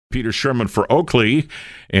Peter Sherman for Oakley,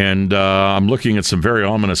 and I'm looking at some very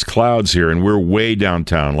ominous clouds here, and we're way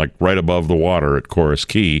downtown, like right above the water at Chorus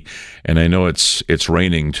Key, and I know it's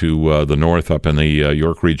raining to the north up in the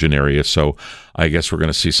York region area, so I guess we're going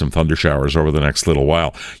to see some thunder showers over the next little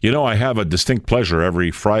while. You know, I have a distinct pleasure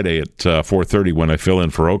every Friday at 4:30 when I fill in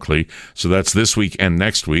for Oakley, so that's this week and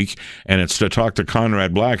next week, and it's to talk to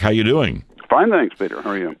Conrad Black. How you doing? Fine, thanks, Peter. How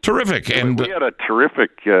are you? Terrific. And we had a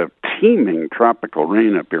terrific teeming tropical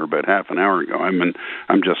rain up here about half an hour ago.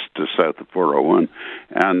 I'm just south of 401,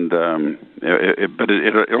 and but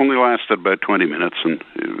it only lasted about 20 minutes, and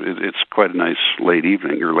it's quite a nice late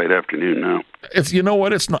evening or late afternoon now. It's, you know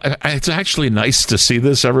what, it's not. It's actually nice to see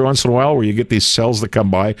this every once in a while, where you get these cells that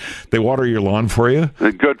come by. They water your lawn for you.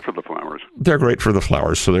 They're good for the flowers. They're great for the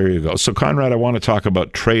flowers. So there you go. So Conrad, I want to talk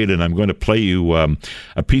about trade, and I'm going to play you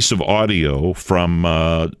a piece of audio from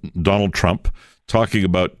Donald Trump talking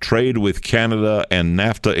about trade with Canada and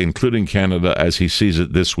NAFTA, including Canada, as he sees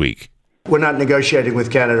it this week. We're not negotiating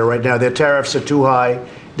with Canada right now. Their tariffs are too high.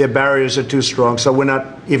 Their barriers are too strong. So we're not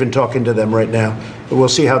even talking to them right now. But we'll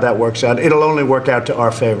see how that works out. It'll only work out to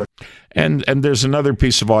our favor. And there's another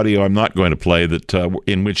piece of audio I'm not going to play that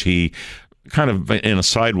in which he kind of in a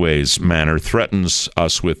sideways manner threatens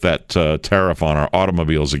us with that tariff on our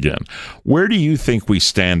automobiles again. Where do you think we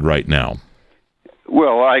stand right now?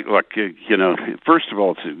 Well, first of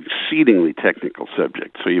all, it's an exceedingly technical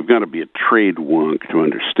subject, so you've got to be a trade wonk to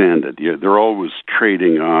understand it. They're always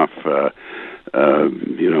trading off, the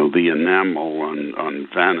enamel on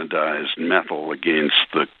vanadized metal against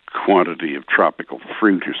the quantity of tropical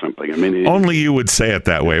fruit or something. I mean, only you would say it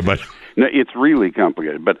that way, but no, it's really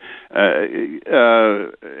complicated. But and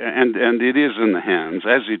it is in the hands,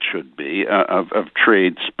 as it should be, of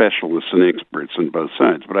trade specialists and experts on both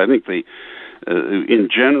sides. But I think in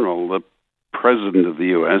general, the president of the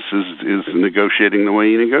U.S. is negotiating the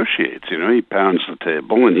way he negotiates. He pounds the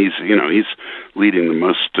table, and he's leading the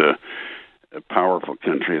most powerful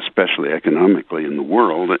country, especially economically, in the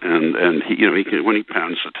world. And he when he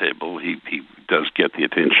pounds the table, he does get the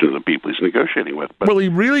attention of the people he's negotiating with. Well, he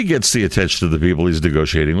really gets the attention of the people he's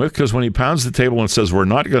negotiating with, because when he pounds the table and says we're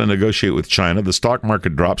not going to negotiate with China, the stock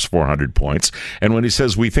market drops 400 points. And when he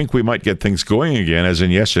says we think we might get things going again, as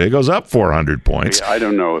in yesterday, it goes up 400 points. I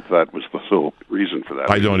don't know if that was the sole reason for that.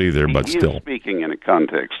 I don't either, but still. He's speaking in a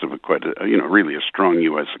context of really a strong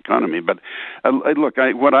U.S. economy. But look,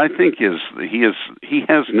 what I think is he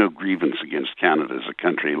has no grievance against Canada as a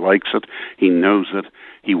country. He likes it. He knows it.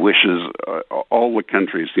 He wishes all the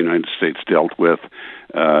countries the United States dealt with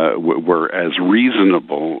were as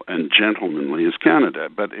reasonable and gentlemanly as Canada.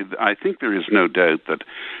 But I think there is no doubt that,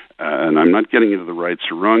 and I'm not getting into the rights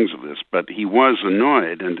or wrongs of this, but he was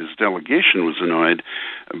annoyed, and his delegation was annoyed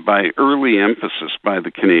by early emphasis by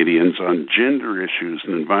the Canadians on gender issues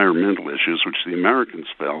and environmental issues, which the Americans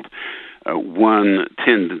felt one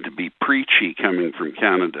tended to be preachy coming from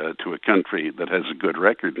Canada to a country that has a good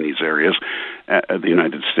record in these areas, the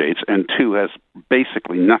United States, and two, has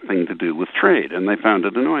basically nothing to do with trade, and they found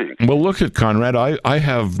it annoying. Well, look at Conrad. I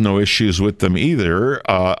have no issues with them either,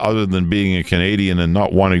 other than being a Canadian and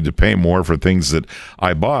not wanting to pay more for things that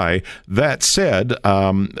I buy. That said,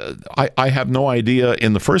 I have no idea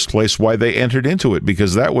in the first place why they entered into it,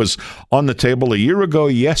 because that was on the table a year ago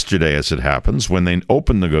yesterday, as it happens, when they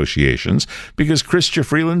opened negotiations, because Chrystia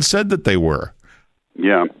Freeland said that they were.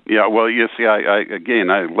 Yeah. Well, you see, I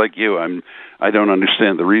like you, I don't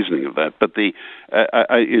understand the reasoning of that. But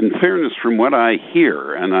in fairness, from what I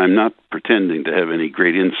hear, and I'm not pretending to have any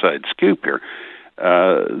great inside scoop here,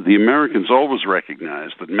 the Americans always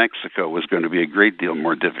recognized that Mexico was going to be a great deal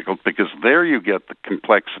more difficult, because there you get the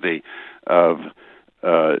complexity of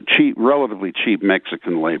relatively cheap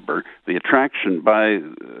Mexican labor, the attraction by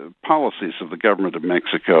policies of the government of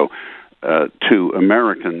Mexico to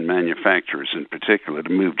American manufacturers in particular to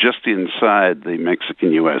move just inside the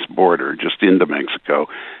Mexican-U.S. border, just into Mexico,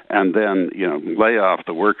 and then lay off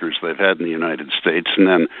the workers they've had in the United States, and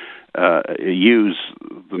then use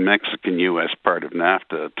the Mexican-U.S. part of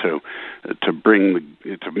NAFTA to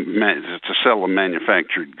sell the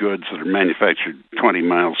manufactured goods that are manufactured 20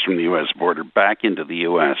 miles from the U.S. border back into the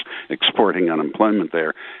U.S., exporting unemployment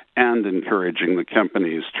there, and encouraging the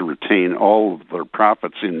companies to retain all of their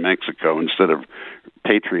profits in Mexico instead of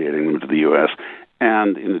repatriating them to the U.S.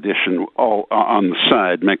 And in addition, all on the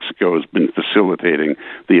side, Mexico has been facilitating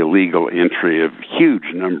the illegal entry of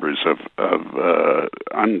huge numbers of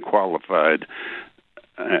unqualified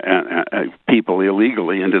people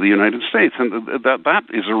illegally into the United States. And that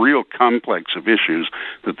is a real complex of issues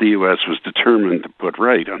that the U.S. was determined to put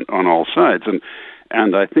right on all sides.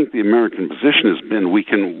 And I think the American position has been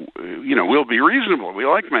we'll be reasonable. We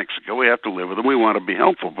like Mexico. We have to live with them. We want to be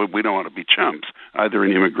helpful, but we don't want to be chumps, either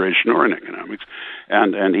in immigration or in economics.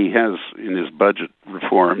 And he has, in his budget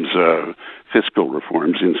reforms, fiscal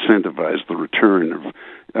reforms, incentivized the return of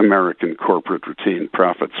American corporate retained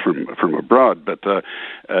profits from abroad. But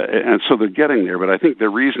and so they're getting there. But I think their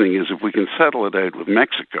reasoning is if we can settle it out with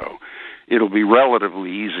Mexico, it'll be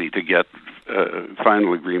relatively easy to get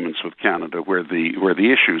final agreements with Canada, where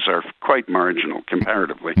the issues are quite marginal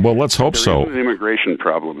comparatively. Well, let's hope so. There is an immigration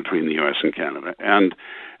problem between the U.S. and Canada, and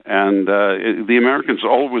the Americans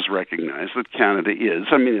always recognize that Canada is,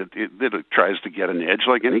 it tries to get an edge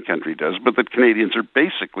like any country does, but that Canadians are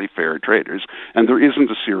basically fair traders, and there isn't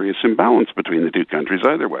a serious imbalance between the two countries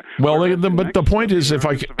either way. Well, but the point is, if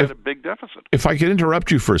I a big deficit. If I could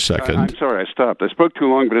interrupt you for a second. I'm sorry, I stopped. I spoke too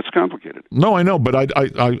long, but it's complicated. No, I know, but I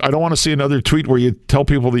don't want to see another tweet where you tell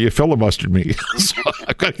people that you filibustered me. So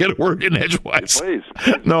I've got to get a word in edgewise. Please.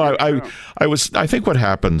 No, I think what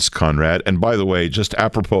happens, Conrad, and by the way, just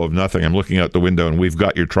apropos of nothing, I'm looking out the window and we've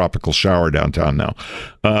got your tropical shower downtown now.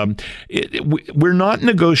 We're not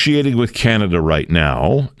negotiating with Canada right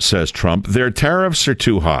now, says Trump. Their tariffs are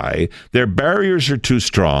too high. Their barriers are too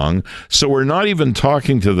strong. So we're not even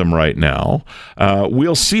talking to them right now.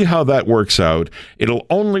 We'll see how that works out. It'll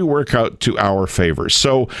only work out to our favor.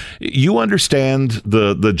 So you understand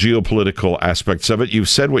the geopolitical aspects of it. You've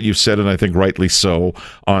said what you've said, and I think rightly so,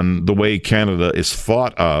 on the way Canada is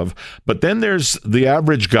thought of. But then there's the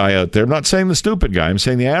average guy out there. I'm not saying the stupid guy. I'm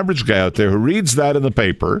saying the average guy out there who reads that in the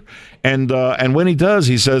paper, and when he does,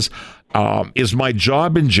 he says, is my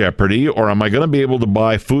job in jeopardy, or am I going to be able to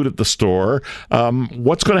buy food at the store?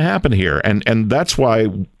 What's going to happen here? And that's why,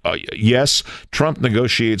 yes, Trump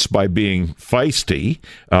negotiates by being feisty,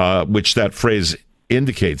 which that phrase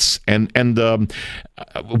indicates, and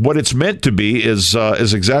what it's meant to be is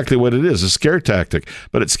exactly what it is, a scare tactic.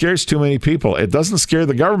 But it scares too many people. It doesn't scare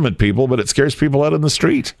the government people, but it scares people out in the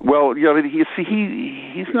street. Well, you see,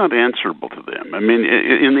 he's not answerable to them.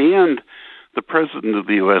 In the end, the president of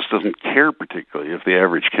the U.S. doesn't care particularly if the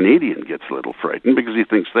average Canadian gets a little frightened, because he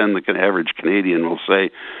thinks then the average Canadian will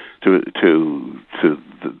say to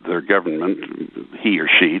their government, he or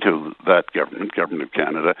she, to that government of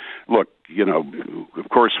Canada, look, of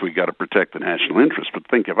course we got to protect the national interest, but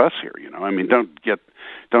think of us here.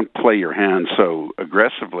 Don't play your hand so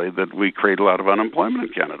aggressively that we create a lot of unemployment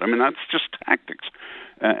in Canada. That's just tactics.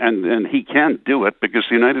 And he can't do it because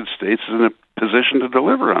the United States is in a position to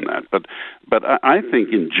deliver on that. But I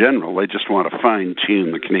think in general they just want to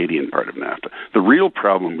fine-tune the Canadian part of NAFTA. The real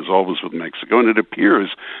problem was always with Mexico, and it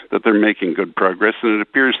appears that they're making good progress, and it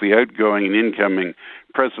appears the outgoing and incoming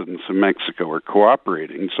presidents of Mexico are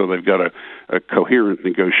cooperating, so they've got a coherent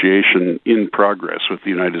negotiation in progress with the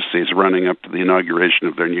United States running up to the inauguration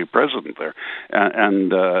of their new president there.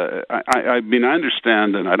 I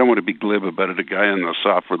understand, and I don't want to be glib about it, a guy in the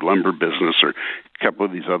softwood lumber business or a couple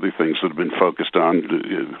of these other things that have been focused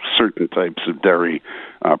on certain types of dairy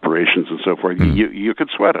operations and so forth. You could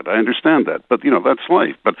sweat it. I understand that. But, that's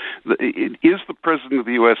life. But is the president of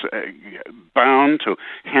the U.S. bound to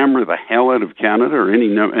hammer the hell out of Canada or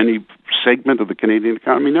any segment of the Canadian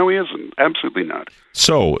economy? No, he isn't. Absolutely not.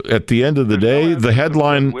 So, at the end of the day, the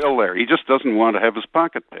headline... He just doesn't want to have his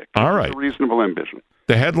pocket picked. All right. It's a reasonable ambition.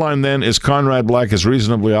 The headline, then, is Conrad Black is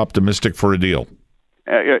reasonably optimistic for a deal.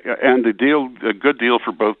 And a good deal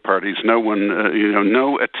for both parties. No one,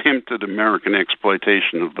 no attempted American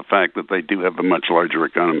exploitation of the fact that they do have a much larger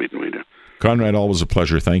economy than we do. Conrad, always a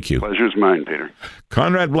pleasure. Thank you. Pleasure's mine, Peter.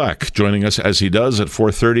 Conrad Black joining us as he does at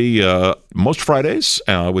 4:30 most Fridays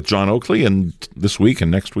with John Oakley, and this week and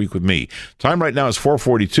next week with me. Time right now is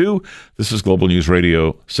 4:42. This is Global News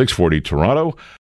Radio 640 Toronto.